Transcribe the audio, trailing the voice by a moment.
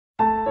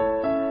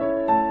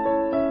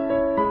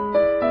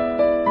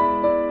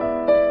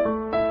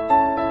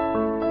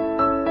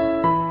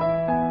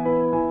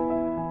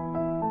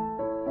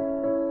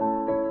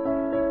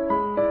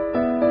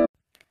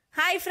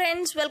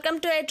Friends, welcome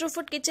to true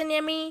food kitchen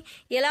యమ్మీ.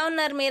 ఎలా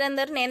ఉన్నారు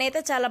మీరందరూ? నేనైతే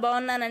చాలా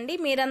బాగున్నానండి.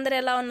 మీరందరూ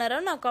ఎలా ఉన్నారో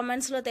నా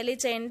కామెంట్స్లో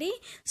తెలియచేయండి.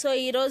 సో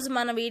ఈరోజు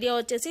మన వీడియో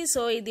వచ్చేసి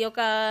ఇది ఒక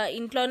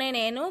ఇంట్లోనే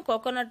నేను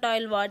కోకోనట్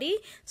ఆయిల్ వాడి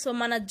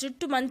మన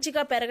జుట్టు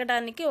మంచిగా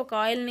పెరగడానికి ఒక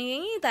ఆయిల్ని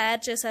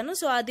తయారు చేశాను.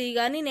 అది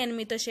కానీ నేను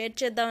మీతో షేర్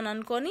చేద్దామని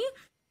అనుకొని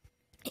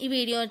ఈ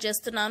వీడియో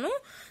చేస్తున్నాను.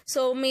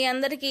 మీ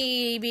అందరికీ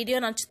ఈ వీడియో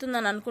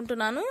నచ్చుతుందని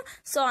అనుకుంటున్నాను.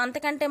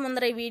 అంతకంటే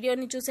ముందర ఈ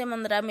వీడియోని చూసే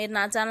ముందర మీరు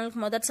నా ఛానల్కి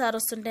మొదటిసారి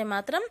వస్తుంటే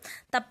మాత్రం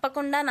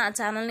తప్పకుండా నా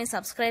ఛానల్ని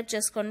సబ్స్క్రైబ్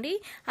చేసుకోండి.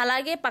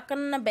 అలాగే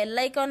పక్కనున్న బెల్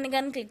ఐకాన్ని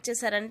కానీ క్లిక్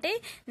చేశారంటే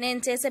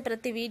నేను చేసే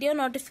ప్రతి వీడియో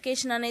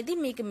నోటిఫికేషన్ అనేది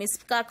మీకు మిస్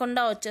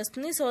కాకుండా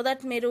వచ్చేస్తుంది.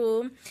 దట్ మీరు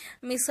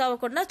మిస్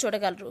అవ్వకుండా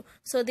చూడగలరు.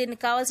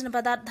 దీనికి కావాల్సిన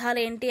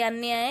పదార్థాలు ఏంటి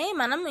అన్నీ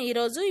మనం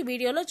ఈరోజు ఈ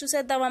వీడియోలో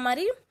చూసేద్దామా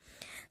మరి.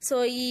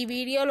 ఈ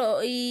వీడియోలో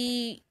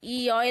ఈ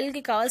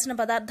ఆయిల్కి కావాల్సిన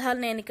పదార్థాలు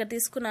నేను ఇక్కడ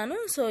తీసుకున్నాను.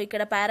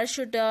 ఇక్కడ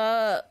పారాషూట్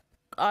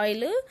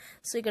ఆయిల్,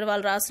 ఇక్కడ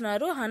వాళ్ళు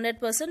రాస్తున్నారు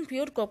 100%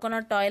 ప్యూర్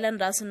కోకోనట్ ఆయిల్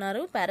అని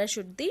రాస్తున్నారు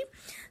పారాషూట్ది.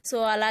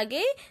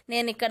 అలాగే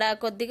నేను ఇక్కడ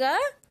కొద్దిగా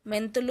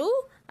మెంతులు,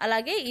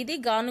 అలాగే ఇది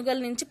గానుగల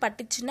నుంచి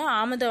పట్టించిన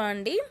ఆముదం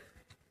అండి,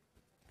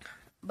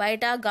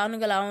 బయట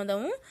గానుగల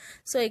ఆముదము.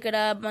 ఇక్కడ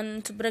మనం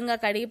శుభ్రంగా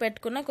కడిగి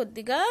పెట్టుకున్న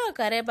కొద్దిగా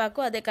కరేపాకు,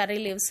 అదే కర్రీ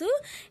లీవ్స్.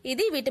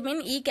 ఇది విటమిన్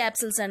ఈ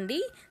క్యాప్సిల్స్ అండి.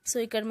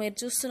 ఇక్కడ మీరు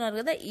చూస్తున్నారు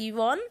కదా,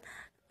 ఈవాన్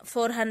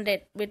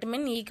 400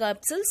 vitamin E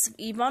capsules,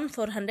 ఈవాన్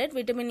 400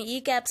 vitamin E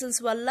capsules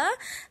వల్ల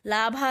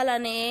లాభాలు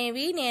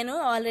అనేవి నేను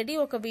ఆల్రెడీ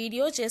ఒక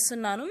వీడియో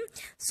చేస్తున్నాను.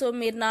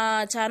 మీరు నా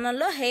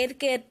ఛానల్లో హెయిర్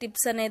కేర్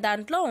టిప్స్ అనే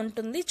దాంట్లో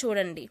ఉంటుంది,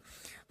 చూడండి.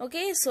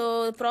 ఓకే,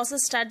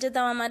 ప్రాసెస్ స్టార్ట్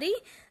చేద్దామా మరి.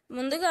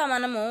 ముందుగా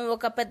మనము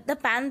ఒక పెద్ద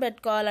ప్యాన్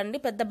పెట్టుకోవాలండి,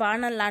 పెద్ద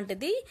బాణం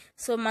లాంటిది.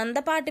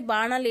 మందపాటి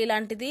బాణాలు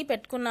ఇలాంటిది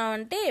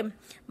పెట్టుకున్నామంటే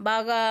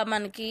బాగా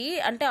మనకి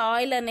అంటే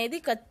ఆయిల్ అనేది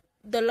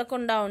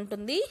దొల్లకుండా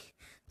ఉంటుంది.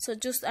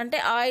 అంటే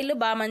ఆయిల్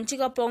బాగా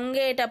మంచిగా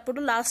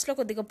పొంగేటప్పుడు లాస్ట్లో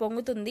కొద్దిగా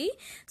పొంగుతుంది.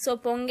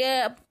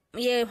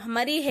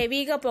 మరీ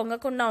హెవీగా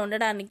పొంగకుండా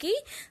ఉండడానికి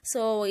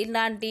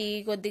ఇలాంటి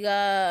కొద్దిగా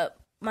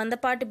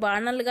మందపాటి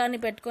బాణాలు కానీ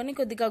పెట్టుకొని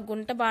కొద్దిగా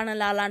గుంట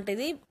బాణాలు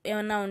అలాంటిది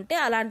ఏమన్నా ఉంటే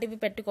అలాంటివి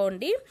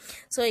పెట్టుకోండి.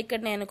 ఇక్కడ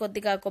నేను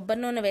కొద్దిగా కొబ్బరి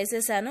నూనె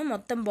వేసేసాను,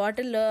 మొత్తం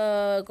బాటిల్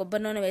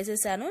కొబ్బరి నూనె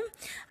వేసేసాను.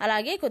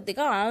 అలాగే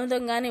కొద్దిగా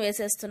ఆముదం కానీ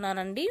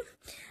వేసేస్తున్నానండి.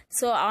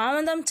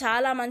 ఆముదం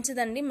చాలా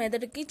మంచిదండి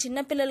మెదడుకి,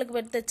 చిన్నపిల్లలకు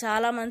పెడితే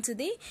చాలా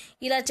మంచిది.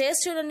 ఇలా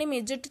చేసి చూడండి,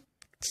 మీ జుట్టు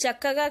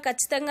చక్కగా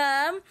ఖచ్చితంగా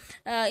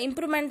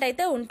ఇంప్రూవ్మెంట్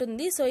అయితే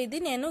ఉంటుంది. ఇది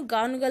నేను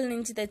గానుగల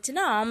నుంచి తెచ్చిన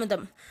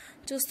ఆముదం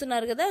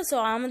చూస్తున్నారు కదా.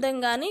 ఆముదం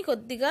కానీ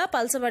కొద్దిగా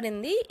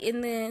పలసబడింది.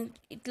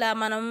 ఇట్లా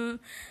మనం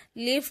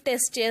లీఫ్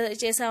టెస్ట్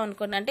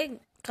చేసామనుకోండి, అంటే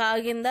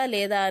కాగిందా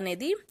లేదా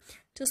అనేది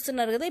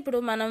చూస్తున్నారు కదా. ఇప్పుడు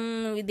మనం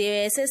ఇది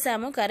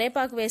వేసేసాము,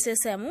 కరేపాకు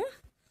వేసేసాము.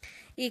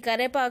 ఈ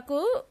కరేపాకు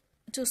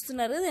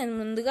చూస్తున్నారు కదా, నేను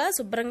ముందుగా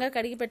శుభ్రంగా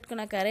కడిగి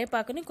పెట్టుకున్న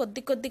కరేపాకుని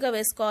కొద్దిగా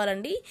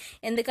వేసుకోవాలండి,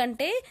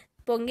 ఎందుకంటే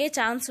పొంగే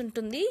ఛాన్స్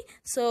ఉంటుంది.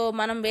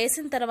 మనం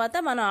వేసిన తర్వాత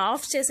మనం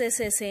ఆఫ్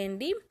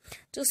చేసేసేసేయండి.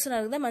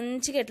 చూస్తున్నారు కదా,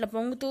 మంచిగా ఇట్లా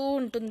పొంగుతూ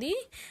ఉంటుంది.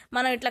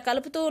 మనం ఇట్లా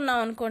కలుపుతూ ఉన్నాం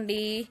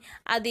అనుకోండి,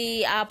 అది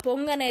ఆ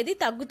పొంగు అనేది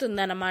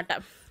తగ్గుతుంది అన్నమాట.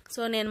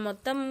 నేను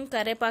మొత్తం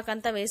కరేపాకు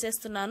అంతా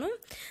వేసేస్తున్నాను.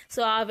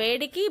 ఆ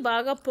వేడికి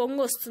బాగా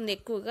పొంగు వస్తుంది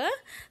ఎక్కువగా.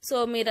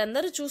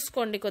 మీరందరూ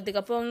చూసుకోండి,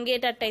 కొద్దిగా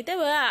పొంగేటట్టయితే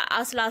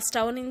అసలు ఆ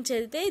స్టవ్ నుంచి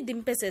అయితే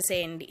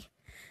దింపేసేసేయండి.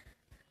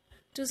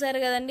 చూసారు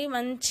కదండి,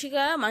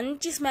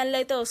 మంచి స్మెల్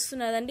అయితే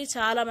వస్తున్నదండి,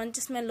 చాలా మంచి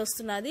స్మెల్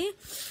వస్తున్నది.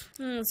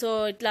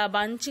 ఇట్లా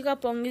మంచిగా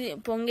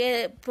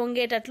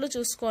పొంగేటట్లు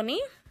చూసుకొని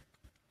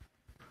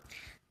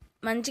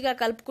మంచిగా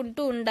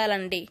కలుపుకుంటూ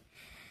ఉండాలండి.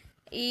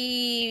 ఈ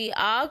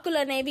ఆకులు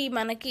అనేవి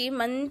మనకి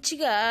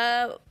మంచిగా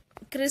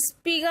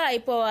క్రిస్పీగా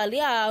అయిపోవాలి,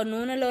 ఆ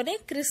నూనెలోనే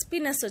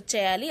క్రిస్పీనెస్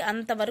వచ్చేయాలి,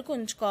 అంతవరకు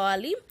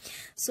ఉంచుకోవాలి.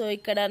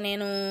 ఇక్కడ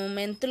నేను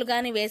మెంతులు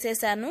కానీ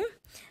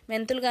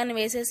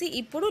వేసేసి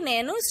ఇప్పుడు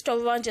నేను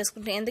స్టవ్ ఆన్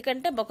చేసుకుంటాను,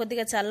 ఎందుకంటే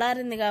కొద్దిగా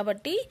చల్లారింది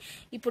కాబట్టి.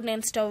 ఇప్పుడు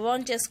నేను స్టవ్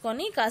ఆన్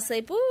చేసుకొని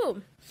కాసేపు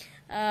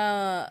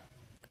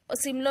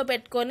సిమ్లో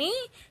పెట్టుకొని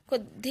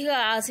కొద్దిగా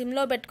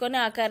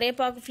ఆ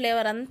కరేపాకు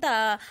ఫ్లేవర్ అంతా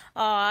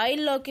ఆ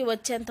ఆయిల్లోకి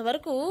వచ్చేంత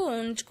వరకు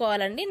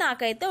ఉంచుకోవాలండి.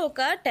 నాకైతే ఒక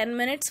 10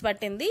 మినిట్స్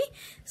పట్టింది.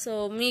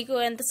 మీకు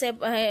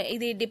ఎంతసేపు,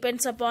 ఇది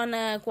డిపెండ్స్ అపాన్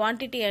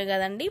క్వాంటిటీ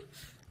కదండి.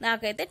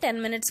 నాకైతే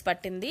 10 మినిట్స్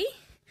పట్టింది.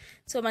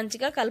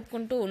 మంచిగా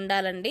కలుపుకుంటూ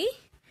ఉండాలండి.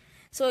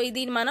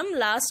 ఇది మనం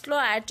లాస్ట్లో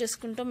యాడ్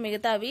చేసుకుంటాం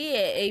మిగతావి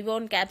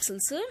ఈవాన్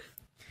క్యాప్సిల్స్.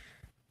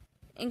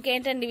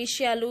 ఇంకేంటండి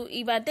విషయాలు,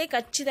 ఇవైతే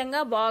ఖచ్చితంగా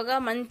బాగా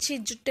మంచి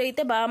జుట్టు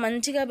అయితే బాగా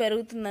మంచిగా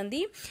పెరుగుతుందండి.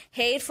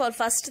 Hair fall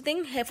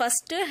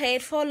first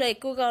hair fall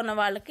ఎక్కువగా ఉన్న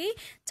వాళ్ళకి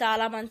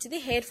చాలా మంచిది,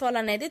 హెయిర్ ఫాల్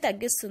అనేది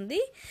తగ్గిస్తుంది.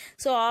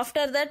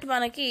 ఆఫ్టర్ దట్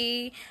మనకి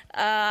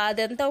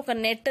అదంతా ఒక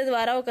నెట్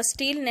ద్వారా, ఒక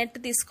స్టీల్ నెట్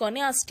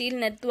తీసుకొని ఆ స్టీల్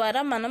నెట్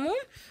ద్వారా మనము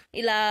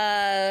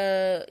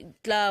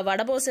ఇట్లా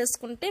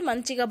వడబోసేసుకుంటే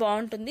మంచిగా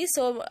బాగుంటుంది.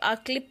 ఆ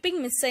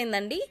క్లిప్పింగ్ మిస్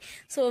అయిందండి.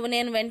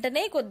 నేను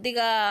వెంటనే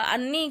కొద్దిగా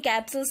అన్ని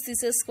క్యాప్సిల్స్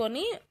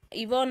తీసేసుకొని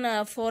ఇవోన్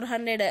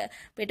 400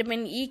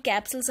 విటమిన్ ఈ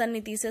క్యాప్సిల్స్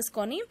అన్ని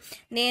తీసేసుకొని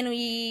నేను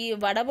ఈ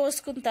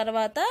వడబోసుకున్న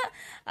తర్వాత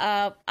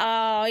ఆ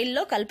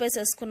ఆయిల్లో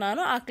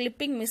కలిపేసేసుకున్నాను. ఆ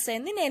క్లిప్పింగ్ మిస్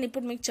అయింది, నేను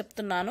ఇప్పుడు మీకు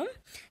చెప్తున్నాను.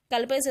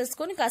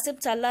 కలిపేసేసుకొని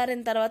కాసేపు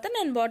చల్లారిన తర్వాత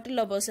నేను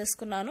బాటిల్లో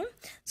పోసేసుకున్నాను.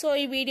 సో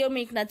ఈ వీడియో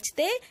మీకు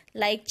నచ్చితే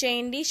లైక్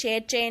చేయండి,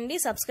 షేర్ చేయండి,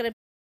 సబ్స్క్రైబ్